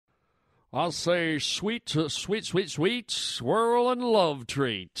I'll say sweet, swirl and love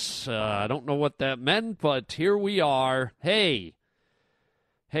treats. I don't know what that meant, but here we are. Hey,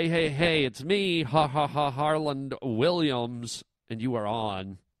 it's me, Harland Williams, and you are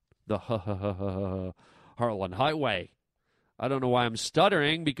on the Harland Highway. I don't know why I'm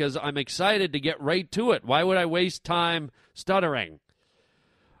stuttering, because I'm excited to get right to it. Why would I waste time stuttering?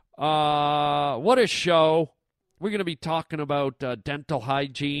 What a show. We're going to be talking about dental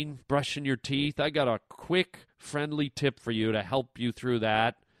hygiene, brushing your teeth. I got a quick, friendly tip for you to help you through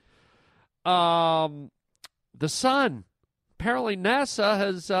that. The sun. Apparently NASA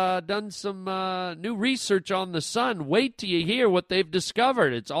has done some new research on the sun. Wait till you hear what they've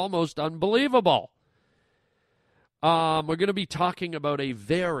discovered. It's almost unbelievable. We're going to be talking about a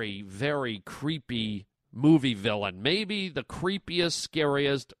very, very creepy movie villain. Maybe the creepiest,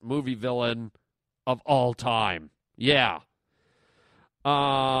 scariest movie villain of all time. Yeah.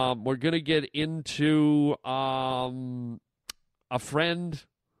 We're going to get into a friend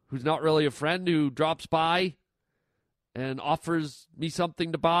who's not really a friend who drops by and offers me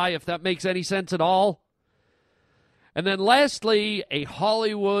something to buy, if that makes any sense at all. And then lastly, a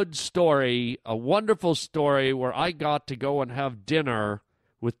Hollywood story, a wonderful story where I got to go and have dinner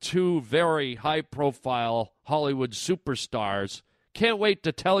with two very high-profile Hollywood superstars. Can't wait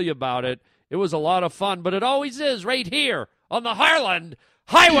to tell you about it. It was a lot of fun, but it always is right here on the Harland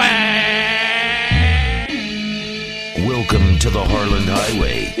Highway. Welcome to the Harland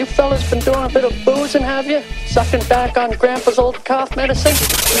Highway. You fellas been doing a bit of boozing, have you? Sucking back on Grandpa's old cough medicine?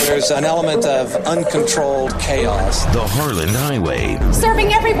 There's an element of uncontrolled chaos. The Harland Highway.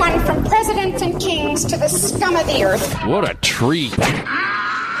 Serving everyone from presidents and kings to the scum of the earth. What a treat.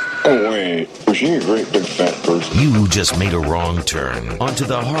 Oh, wait. Was she a great big fat person? You just made a wrong turn onto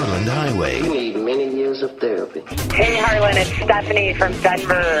the Harland Highway. You need many years of therapy. Hey, Harlan, it's Stephanie from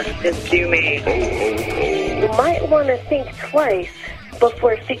Denver. Just do me. You might want to think twice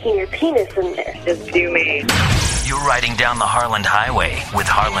before sticking your penis in there. Just do me. You're riding down the Harland Highway with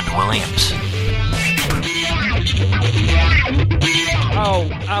Harland Williams. Oh,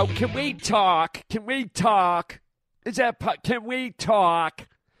 can we talk? Can we talk? Can we talk?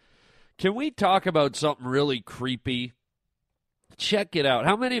 Can we talk about something really creepy? Check it out.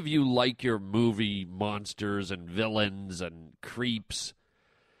 How many of you like your movie monsters and villains and creeps?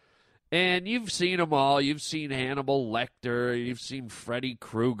 And you've seen them all. You've seen Hannibal Lecter. You've seen Freddy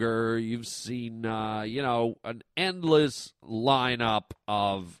Krueger. You've seen, an endless lineup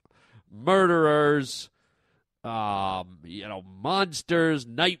of murderers, monsters,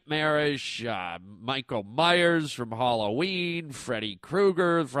 nightmarish, Michael Myers from Halloween, Freddy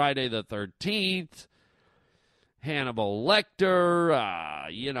Krueger, Friday the 13th, Hannibal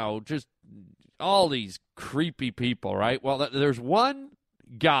Lecter, just all these creepy people, right? Well, there's one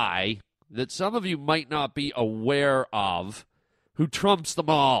guy that some of you might not be aware of who trumps them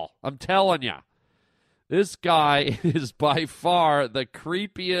all. I'm telling you. This guy is by far the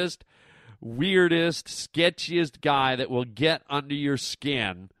creepiest, weirdest, sketchiest guy that will get under your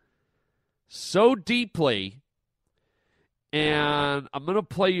skin so deeply. And I'm going to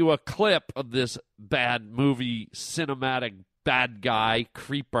play you a clip of this bad movie, cinematic bad guy,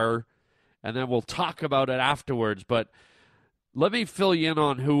 creeper, and then we'll talk about it afterwards. But let me fill you in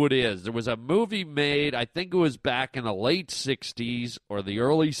on who it is. There was a movie made, I think it was back in the late 60s or the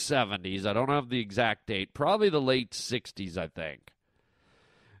early 70s. I don't have the exact date. Probably the late 60s, I think.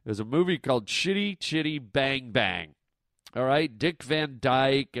 There's a movie called Chitty Chitty Bang Bang. All right, Dick Van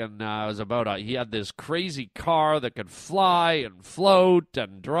Dyke, and it was about he had this crazy car that could fly and float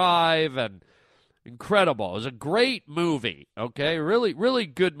and drive, and incredible. It was a great movie, okay? Really, really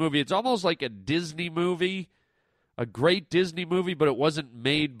good movie. It's almost like a Disney movie, a great Disney movie, but it wasn't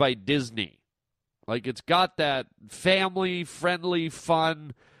made by Disney. Like, it's got that family-friendly,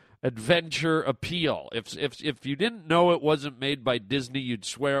 fun adventure appeal. If you didn't know it wasn't made by Disney, you'd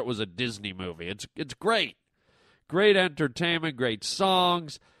swear it was a Disney movie. It's great. Great entertainment, great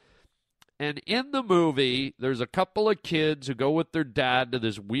songs. And in the movie, there's a couple of kids who go with their dad to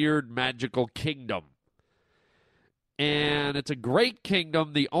this weird magical kingdom. And it's a great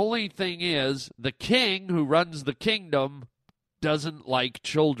kingdom. The only thing is, the king who runs the kingdom doesn't like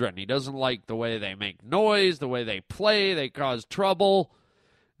children. He doesn't like the way they make noise, the way they play, they cause trouble.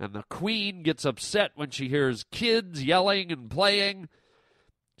 And the queen gets upset when she hears kids yelling and playing.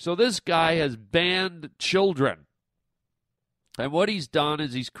 So this guy has banned children. And what he's done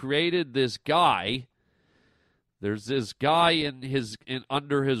is he's created this guy. There's this guy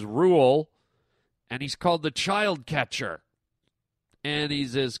under his rule, and he's called the Child Catcher. And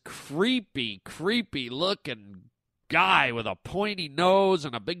he's this creepy looking guy with a pointy nose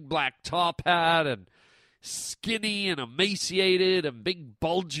and a big black top hat and skinny and emaciated and big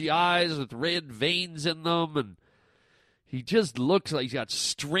bulgy eyes with red veins in them. And he just looks like he's got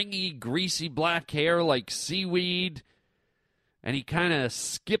stringy, greasy black hair like seaweed. And he kind of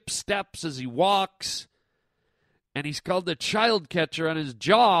skips steps as he walks. And he's called the child catcher, and his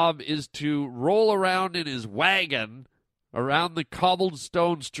job is to roll around in his wagon around the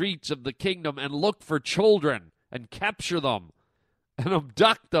cobblestone streets of the kingdom and look for children and capture them and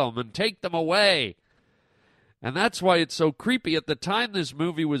abduct them and take them away. And that's why it's so creepy. At the time this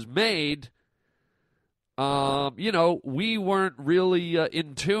movie was made, we weren't really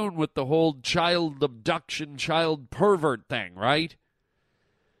in tune with the whole child abduction, child pervert thing, right?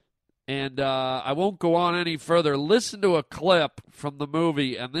 And I won't go on any further. Listen to a clip from the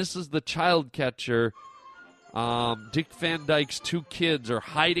movie, and this is the child catcher. Dick Van Dyke's two kids are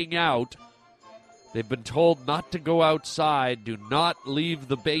hiding out. They've been told not to go outside. Do not leave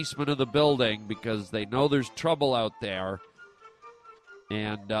the basement of the building because they know there's trouble out there.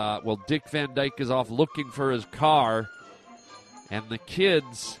 And, Dick Van Dyke is off looking for his car. And the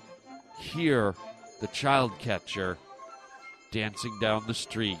kids hear the child catcher dancing down the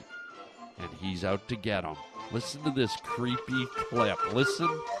street. And he's out to get them. Listen to this creepy clip. Listen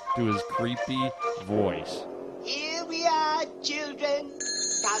to his creepy voice. Here we are, children.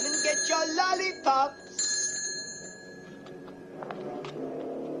 Come and get your lollipops.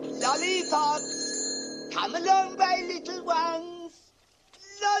 Lollipops. Come along, my little ones.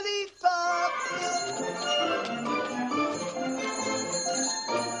 Lollipops.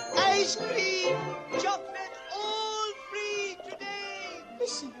 Ice cream, chocolate, all free today.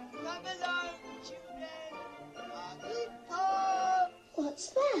 Listen. Come along, children. Lollipop. What's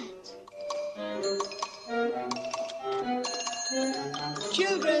that?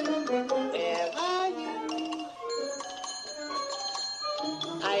 Children, where are you?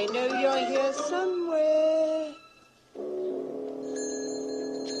 I know you're here somewhere.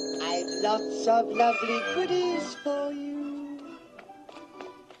 I've lots of lovely goodies for you.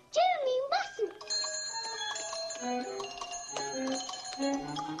 Jeremy mustn't.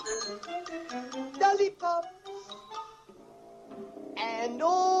 Lollipops. And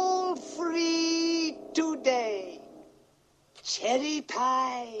all free today. Cherry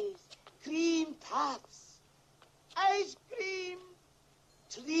pies, cream puffs, ice cream,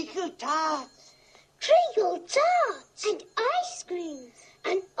 treacle tarts. Treacle tarts and ice creams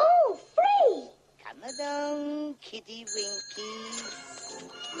and all free. Come along, kitty winkies.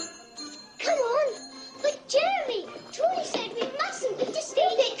 Come on. But Jeremy, Trudy said we mustn't. Just go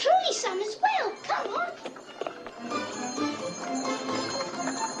get Trudy some as well. Come on.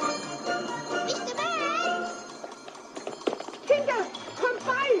 Mr. Man! Kinder, come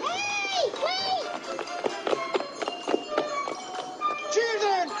by! Hey, wait!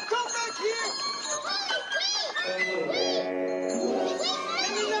 Children, come back here! Wait!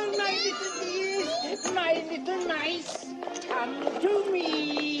 Come along, my little dears, my little mice. Come to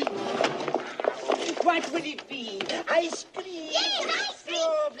me. What will it be? Ice cream? Yes, ice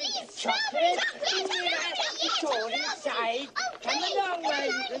cream! Strawberry, chocolate? It's all inside. Come along, my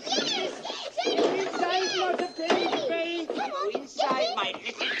little dears. Inside, not a penny space. Go inside, my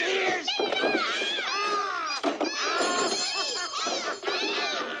little dears.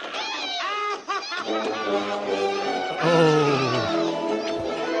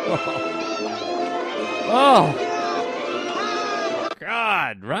 Oh,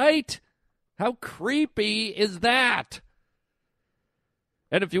 God, right? How creepy is that?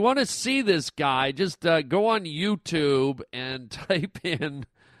 And if you want to see this guy, just go on YouTube and type in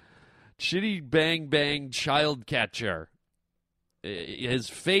Chitty Bang Bang Child Catcher. His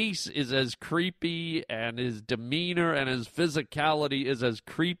face is as creepy, and his demeanor and his physicality is as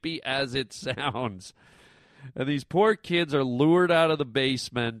creepy as it sounds. And these poor kids are lured out of the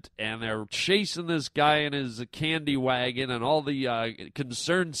basement, and they're chasing this guy in his candy wagon, and all the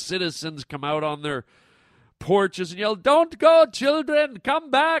concerned citizens come out on their porches and yell, "Don't go, children! Come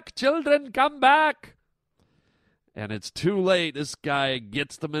back! Children, come back!" And it's too late. This guy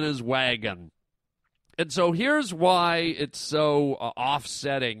gets them in his wagon. And so here's why it's so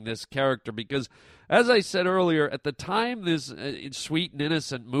offsetting, this character, because, as I said earlier, at the time this Sweet and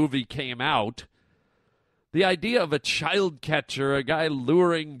Innocent movie came out, the idea of a child catcher, a guy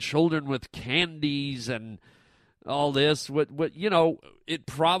luring children with candies and all this, it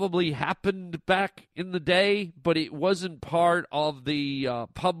probably happened back in the day, but it wasn't part of the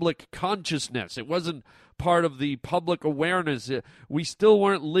public consciousness. It wasn't part of the public awareness. We still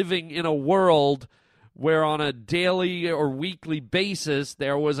weren't living in a world where on a daily or weekly basis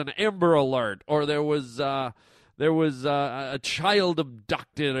there was an Amber Alert, or there was there was a child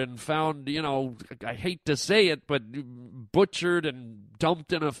abducted and found, I hate to say it, but butchered and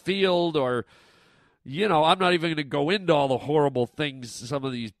dumped in a field, or, I'm not even going to go into all the horrible things some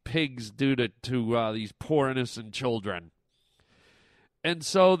of these pigs do to these poor innocent children. And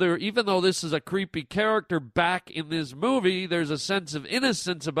so even though this is a creepy character back in this movie, there's a sense of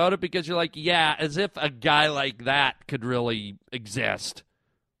innocence about it because you're like, yeah, as if a guy like that could really exist,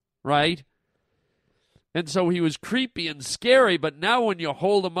 right? And so he was creepy and scary, but now when you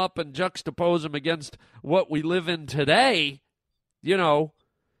hold him up and juxtapose him against what we live in today, 30,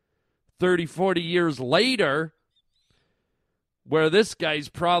 40 years later, where this guy's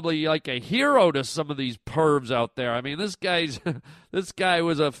probably like a hero to some of these pervs out there. I mean, this guy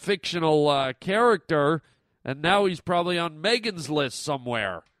was a fictional character, and now he's probably on Megan's list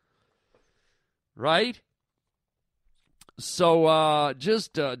somewhere, right? So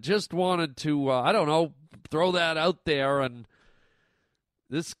just wanted to I don't know, throw that out there. And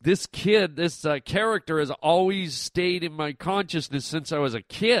this character has always stayed in my consciousness since I was a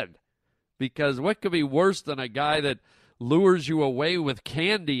kid, because what could be worse than a guy that lures you away with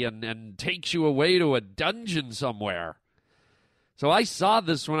candy and takes you away to a dungeon somewhere? So I saw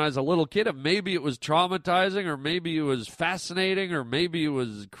this when I was a little kid, and maybe it was traumatizing, or maybe it was fascinating, or maybe it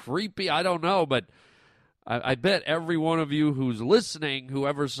was creepy. I don't know, but I bet every one of you who's listening, who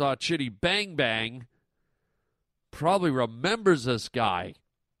ever saw Chitty Bang Bang, probably remembers this guy.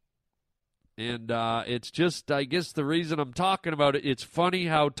 And it's just, I guess the reason I'm talking about it, it's funny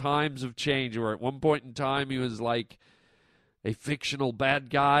how times have changed, where at one point in time he was like a fictional bad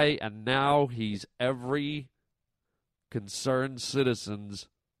guy, and now he's every concerned citizen's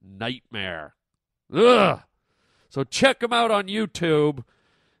nightmare. Ugh! So check him out on YouTube,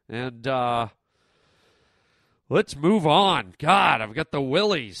 and let's move on. God, I've got the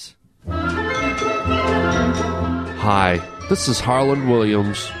willies. Hi, this is Harland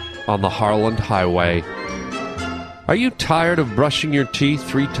Williams on the Harland Highway. Are you tired of brushing your teeth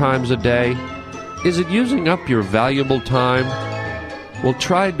 3 times a day? Is it using up your valuable time? Well,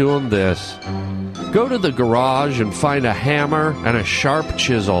 try doing this. Go to the garage and find a hammer and a sharp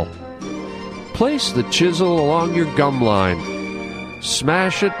chisel. Place the chisel along your gum line.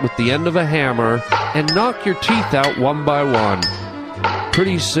 Smash it with the end of a hammer and knock your teeth out one by one.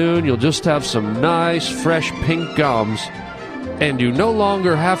 Pretty soon you'll just have some nice, fresh pink gums, and you no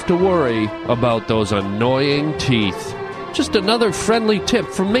longer have to worry about those annoying teeth. Just another friendly tip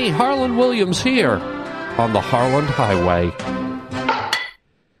from me, Harland Williams, here on the Harland Highway.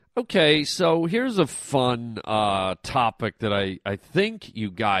 Okay, so here's a fun topic that I think you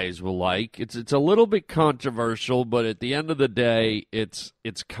guys will like. It's a little bit controversial, but at the end of the day, it's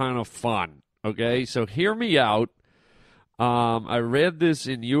kind of fun. Okay, so hear me out. I read this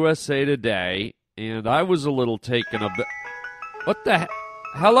in USA Today, and I was a little taken aback. What the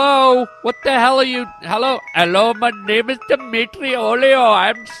Hello? What the hell are you? Hello, my name is Dimitri Olio.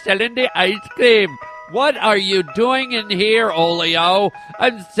 I'm selling the ice cream. What are you doing in here, Olio?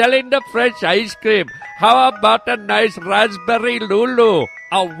 I'm selling the fresh ice cream. How about a nice raspberry Lulu?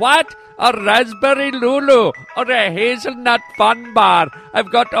 A what? A raspberry Lulu or a hazelnut fun bar.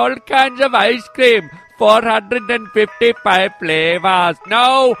 I've got all kinds of ice cream. 455 flavors.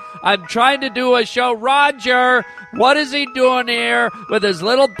 No, I'm trying to do a show. Roger, what is he doing here with his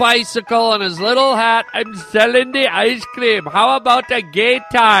little bicycle and his little hat? I'm selling the ice cream. How about a gay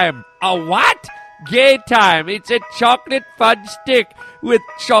time? A what? Gay time. It's a chocolate fudge stick with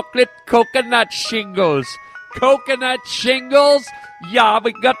chocolate coconut shingles. Coconut shingles? Yeah,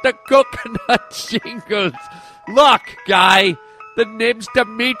 we got the coconut shingles. Look, guy. The name's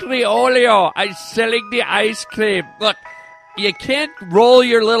Dimitri Olio. I'm selling the ice cream. Look, you can't roll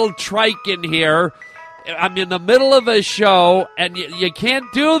your little trike in here. I'm in the middle of a show, and you can't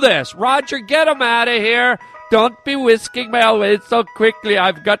do this. Roger, get him out of here. Don't be whisking my way so quickly.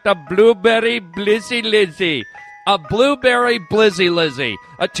 I've got a blueberry blizzy lizzy. A blueberry blizzy lizzy.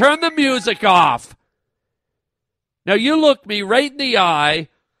 Turn the music off. Now you look me right in the eye,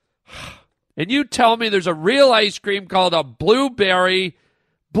 and you tell me there's a real ice cream called a blueberry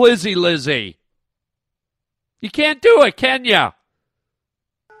blizzy lizzy. You can't do it, can you?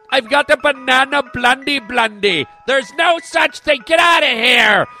 I've got a banana blundy. There's no such thing. Get out of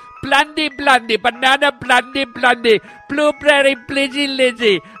here. Blundy, banana blundy, blueberry blizzy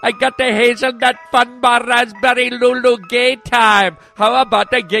lizzy. I got the hazelnut fun bar raspberry Lulu gay time. How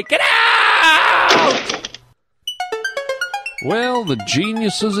about a gay? Get out! Well, the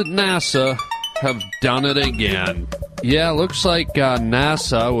geniuses at NASA have done it again. Yeah, looks like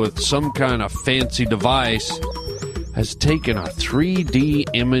NASA, with some kind of fancy device, has taken a 3D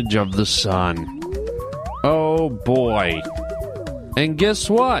image of the sun. Oh, Oh, boy. And guess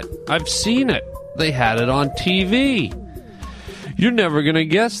what? I've seen it. They had it on TV. You're never going to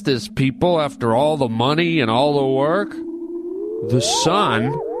guess this, people, after all the money and all the work. The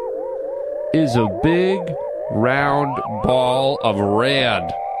sun is a big, round ball of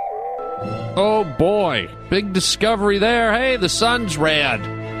red. Oh, boy. Big discovery there. Hey, the sun's red.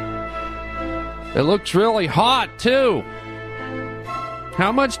 It looks really hot, too.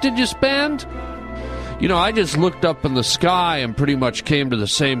 How much did you spend? You know, I just looked up in the sky and pretty much came to the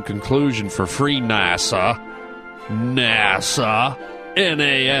same conclusion for free NASA. NASA.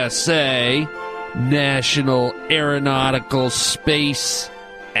 NASA. National Aeronautical Space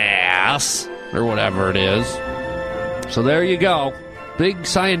Ass. Or whatever it is. So there you go. Big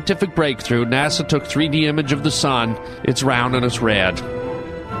scientific breakthrough. NASA took 3D image of the sun. It's round and it's red.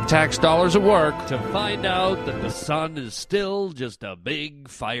 Tax dollars at work to find out that the sun is still just a big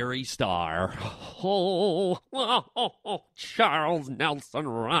fiery star. Oh, Charles Nelson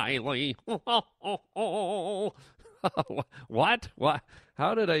Riley. What?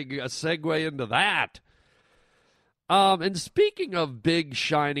 How did I segue into that? And speaking of big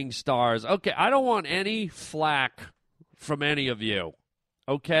shining stars, okay, I don't want any flack from any of you,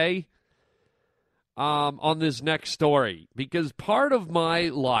 okay? On this next story, because part of my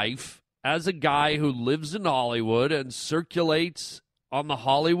life as a guy who lives in Hollywood and circulates on the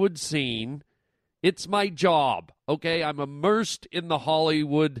Hollywood scene, it's my job, okay? I'm immersed in the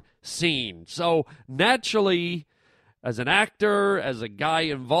Hollywood scene. So naturally, as an actor, as a guy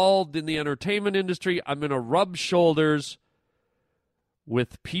involved in the entertainment industry, I'm going to rub shoulders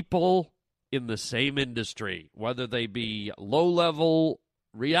with people in the same industry, whether they be low-level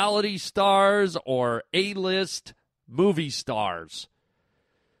reality stars or A-list movie stars.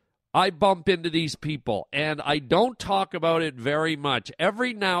 I bump into these people, and I don't talk about it very much.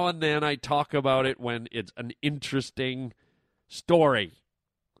 Every now and then I talk about it when it's an interesting story,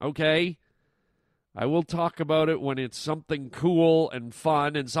 okay? I will talk about it when it's something cool and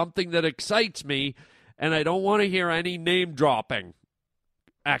fun and something that excites me, and I don't want to hear any name-dropping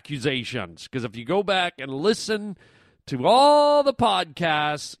accusations, because if you go back and listen to all the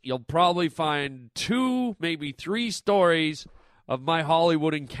podcasts, you'll probably find 2, maybe 3 stories of my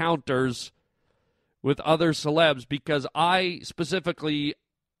Hollywood encounters with other celebs, because I specifically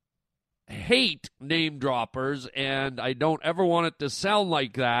hate name droppers, and I don't ever want it to sound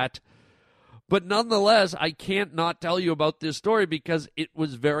like that. But nonetheless, I can't not tell you about this story because it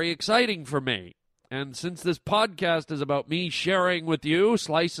was very exciting for me. And since this podcast is about me sharing with you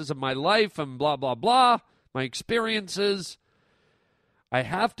slices of my life and blah, blah, blah, my experiences, I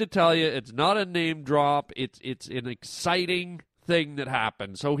have to tell you, it's not a name drop. It's an exciting thing that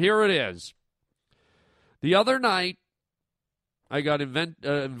happened. So here it is. The other night, I got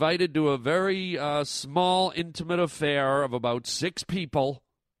invited to a very small, intimate affair of about 6 people,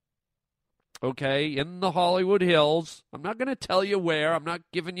 okay, in the Hollywood Hills. I'm not going to tell you where. I'm not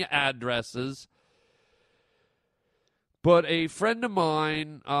giving you addresses. But a friend of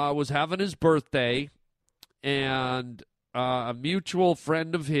mine was having his birthday, and a mutual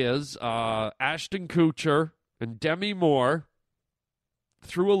friend of his, Ashton Kutcher and Demi Moore,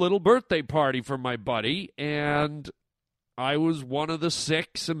 threw a little birthday party for my buddy, and I was one of the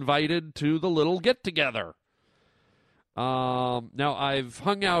 6 invited to the little get-together. Now, I've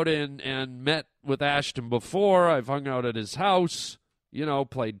hung out and met with Ashton before. I've hung out at his house,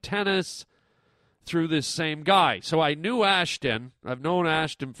 played tennis through this same guy. So I knew Ashton. I've known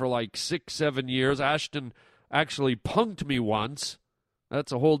Ashton for like 6-7 years. Ashton actually punked me once.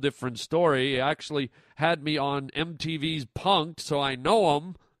 That's a whole different story. He actually had me on MTV's Punked, so I know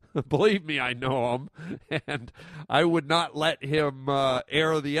him. Believe me, I know him. And I would not let him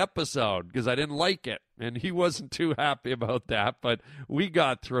air the episode because I didn't like it. And he wasn't too happy about that, but we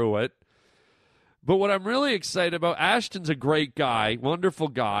got through it. But what I'm really excited about, Ashton's a great guy, wonderful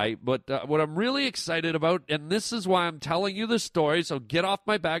guy, but what I'm really excited about, and this is why I'm telling you the story, so get off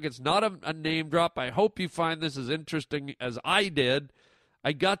my back. It's not a name drop. I hope you find this as interesting as I did.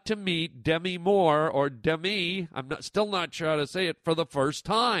 I got to meet Demi Moore, or Demi, still not sure how to say it, for the first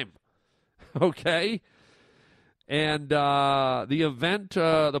time, okay? And the event,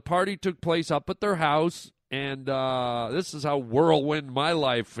 the party took place up at their house, and this is how whirlwind my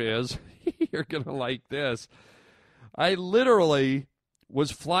life is. You're going to like this. I literally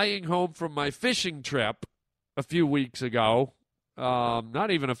was flying home from my fishing trip a few weeks ago,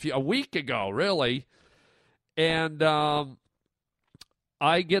 not even a week ago, really, and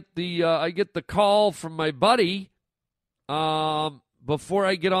I get the call from my buddy before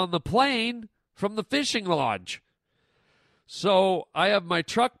I get on the plane from the fishing lodge. So I have my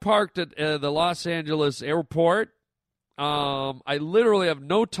truck parked at the Los Angeles airport. I literally have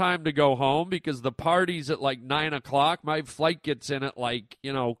no time to go home because the party's at like 9 o'clock. My flight gets in at like,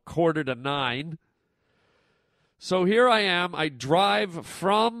 8:45. So here I am. I drive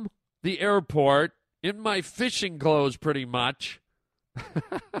from the airport in my fishing clothes pretty much.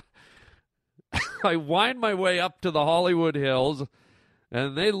 I wind my way up to the Hollywood Hills,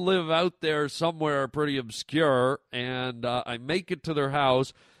 and they live out there somewhere pretty obscure, and I make it to their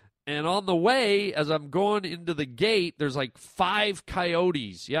house. And on the way, as I'm going into the gate, there's like 5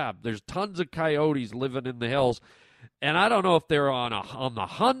 coyotes. Yeah, there's tons of coyotes living in the hills. And I don't know if they're on the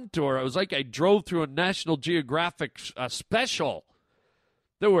hunt or it was like I drove through a National Geographic special.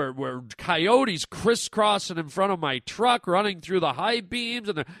 There were coyotes crisscrossing in front of my truck, running through the high beams,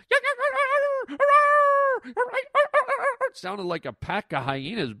 and they're... It sounded like a pack of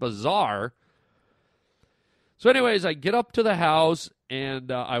hyenas. Bizarre. So anyways, I get up to the house,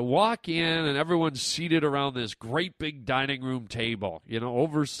 and I walk in, and everyone's seated around this great big dining room table.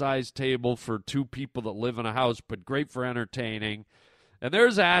 Oversized table for 2 people that live in a house, but great for entertaining. And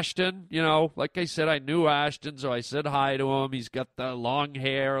there's Ashton. Like I said, I knew Ashton, so I said hi to him. He's got the long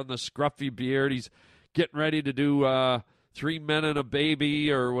hair and the scruffy beard. He's getting ready to do 3 Men and a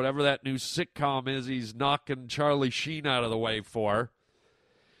Baby or whatever that new sitcom is he's knocking Charlie Sheen out of the way for.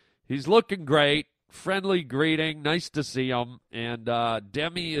 He's looking great. Friendly greeting. Nice to see him. And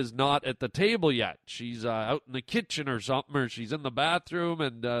Demi is not at the table yet. She's out in the kitchen or something, or she's in the bathroom.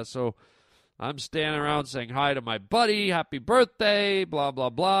 And so I'm standing around saying hi to my buddy. Happy birthday. Blah, blah,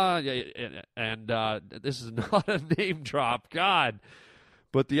 blah. And this is not a name drop. God.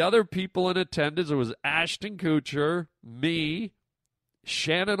 But the other people in attendance, it was Ashton Kutcher, me,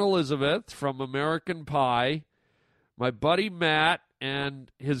 Shannon Elizabeth from American Pie, my buddy Matt,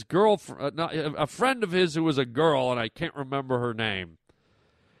 and his girlfriend, a friend of his who was a girl, and I can't remember her name.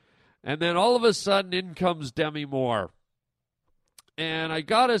 And then all of a sudden, in comes Demi Moore. And I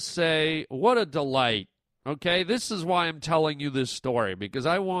got to say, what a delight. Okay, this is why I'm telling you this story, because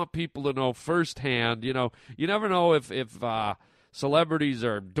I want people to know firsthand. You never know if celebrities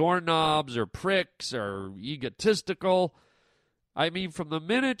are doorknobs or pricks or egotistical. I mean, from the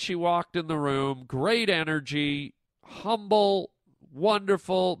minute she walked in the room, great energy, humble,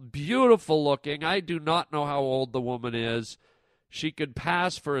 wonderful, beautiful looking. I do not know how old the woman is. She could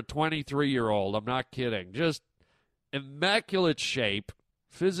pass for a 23-year-old. I'm not kidding. Just immaculate shape,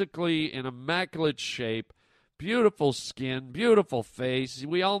 physically in immaculate shape, beautiful skin, beautiful face.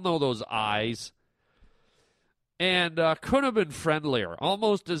 We all know those eyes. And couldn't have been friendlier,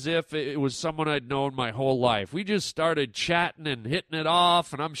 almost as if it was someone I'd known my whole life. We just started chatting and hitting it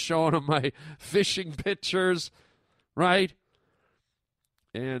off, and I'm showing him my fishing pictures, right?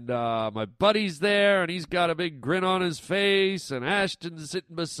 And my buddy's there, and he's got a big grin on his face, and Ashton's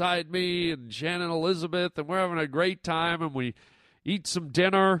sitting beside me, and Shannon Elizabeth, and we're having a great time, and we eat some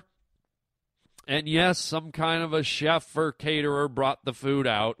dinner. And yes, some kind of a chef or caterer brought the food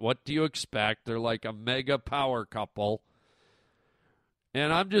out. What do you expect? They're like a mega power couple.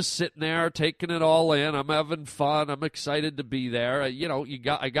 And I'm just sitting there taking it all in. I'm having fun. I'm excited to be there. I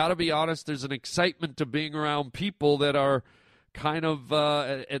got to be honest, there's an excitement to being around people that are kind of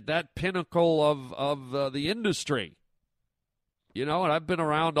at that pinnacle of the industry. And I've been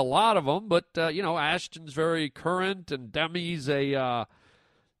around a lot of them, but, Ashton's very current, and Demi's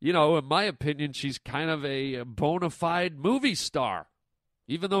in my opinion, she's kind of a bona fide movie star.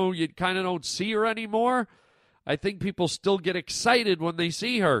 Even though you kind of don't see her anymore, I think people still get excited when they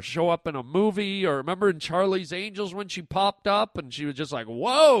see her show up in a movie. Or remember in Charlie's Angels when she popped up and she was just like,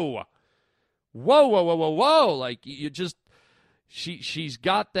 whoa, whoa, whoa, whoa, whoa, whoa. Like, she's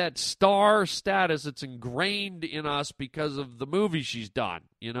got that star status that's ingrained in us because of the movies she's done,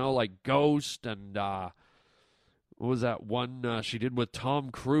 like Ghost and... what was that one she did with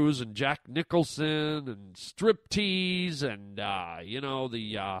Tom Cruise and Jack Nicholson, and Striptease, and,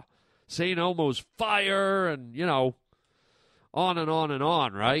 the St. Elmo's Fire, and, on and on and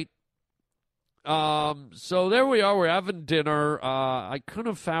on, right? So there we are. We're having dinner. I couldn't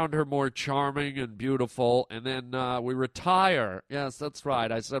have found her more charming and beautiful. And then we retire. Yes, that's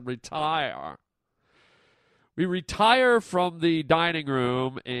right. I said retire. We retire from the dining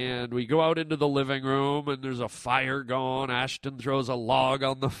room, and we go out into the living room, and there's a fire going. Ashton throws a log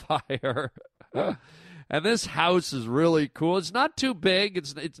on the fire. And this house is really cool. It's not too big.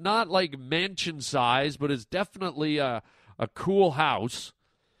 It's not like mansion size, but it's definitely a cool house.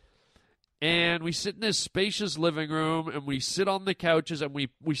 And we sit in this spacious living room, and we sit on the couches, and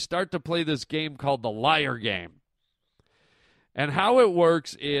we start to play this game called the Liar Game. And how it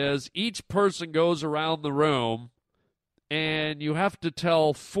works is each person goes around the room, and you have to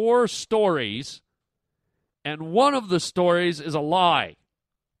tell 4 stories, and one of the stories is a lie.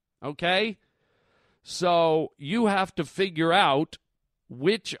 Okay? So you have to figure out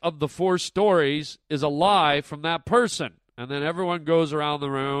which of the 4 stories is a lie from that person. And then everyone goes around the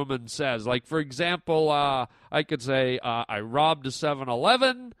room and says, like, for example, I could say, I robbed a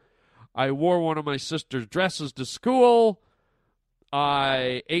 7-Eleven, I wore one of my sister's dresses to school,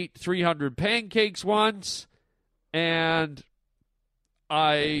 I ate 300 pancakes once, and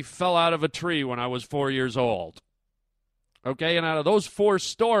I fell out of a tree when I was 4 years old. Okay, and out of those 4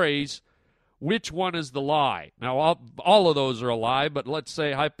 stories, which one is the lie? Now, all of those are a lie, but let's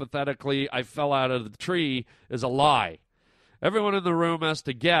say, hypothetically, I fell out of the tree is a lie. Everyone in the room has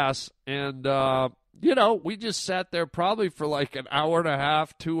to guess, and, we just sat there probably for like an hour and a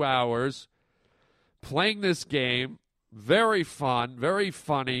half, 2 hours, playing this game. Very fun, very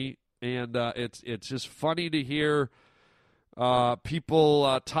funny, and it's just funny to hear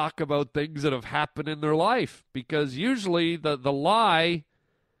people talk about things that have happened in their life, because usually the lie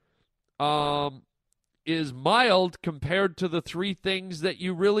is mild compared to the 3 things that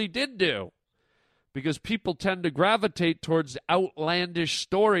you really did do. Because people tend to gravitate towards outlandish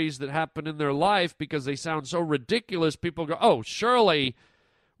stories that happen in their life because they sound so ridiculous. People go, oh, surely,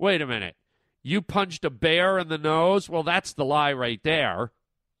 wait a minute, you punched a bear in the nose? Well, that's the lie right there.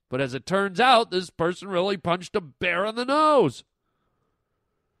 But as it turns out, this person really punched a bear in the nose.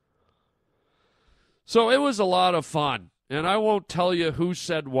 So it was a lot of fun. And I won't tell you who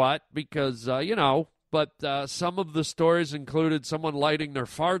said what because, but some of the stories included someone lighting their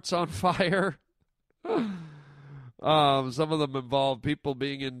farts on fire. Some of them involve people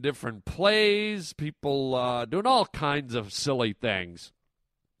being in different plays, people doing all kinds of silly things.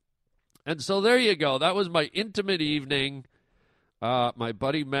 And so there you go. That was my intimate evening, my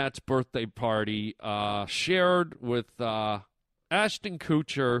buddy Matt's birthday party, shared with Ashton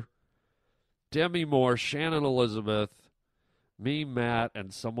Kutcher, Demi Moore, Shannon Elizabeth, me, Matt,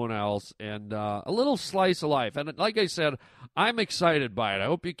 and someone else, and a little slice of life. And like I said, I'm excited by it. I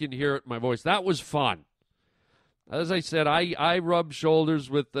hope you can hear it in my voice. That was fun. As I said, I rub shoulders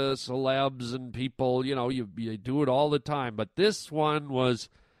with the celebs and people. You do it all the time. But this one was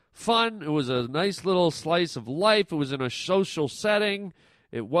fun. It was a nice little slice of life. It was in a social setting.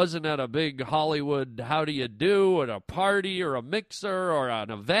 It wasn't at a big Hollywood how do you do at a party or a mixer or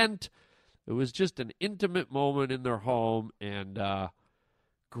an event. It was just an intimate moment in their home, and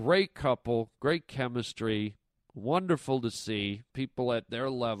great couple, great chemistry, wonderful to see. People at their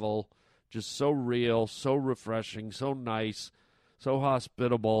level, just so real, so refreshing, so nice, so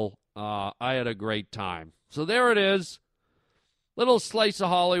hospitable. I had a great time. So there it is, little slice of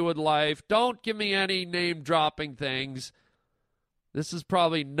Hollywood life. Don't give me any name-dropping things. This is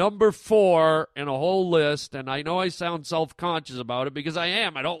probably number 4 in a whole list, and I know I sound self-conscious about it because I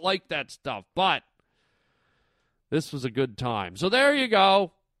am. I don't like that stuff, but this was a good time. So there you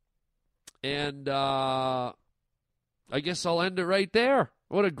go, and I guess I'll end it right there.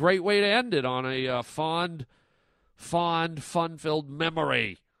 What a great way to end it on a fond, fun-filled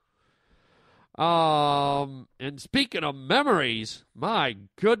memory. And speaking of memories, my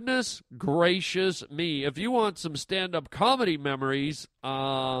goodness gracious me. If you want some stand-up comedy memories,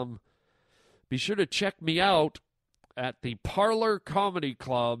 be sure to check me out at the Parlor Comedy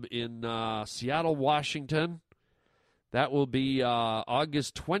Club in Seattle, Washington. That will be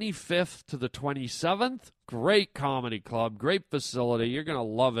August 25th to the 27th. Great comedy club, great facility. You're going to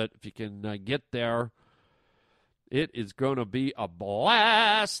love it if you can get there. It is going to be a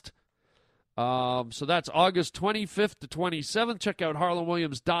blast. So that's August 25th to 27th. Check out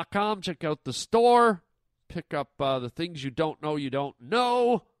HarlanWilliams.com. Check out the store. Pick up the things you don't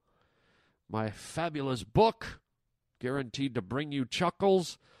know. My fabulous book, guaranteed to bring you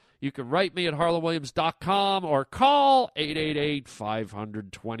chuckles. You can write me at HarlanWilliams.com or call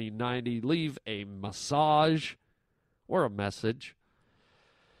 888-500-2090. Leave a massage or a message.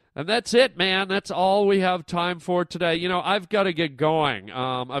 And that's it, man. That's all we have time for today. I've got to get going.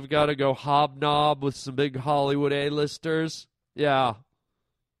 I've got to go hobnob with some big Hollywood A-listers. Yeah.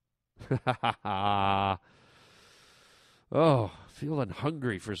 Oh, feeling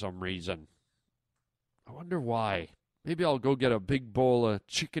hungry for some reason. I wonder why. Maybe I'll go get a big bowl of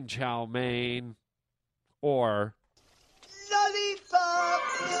chicken chow mein or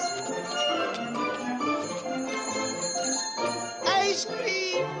lollipops, ice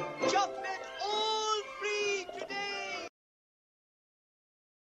cream,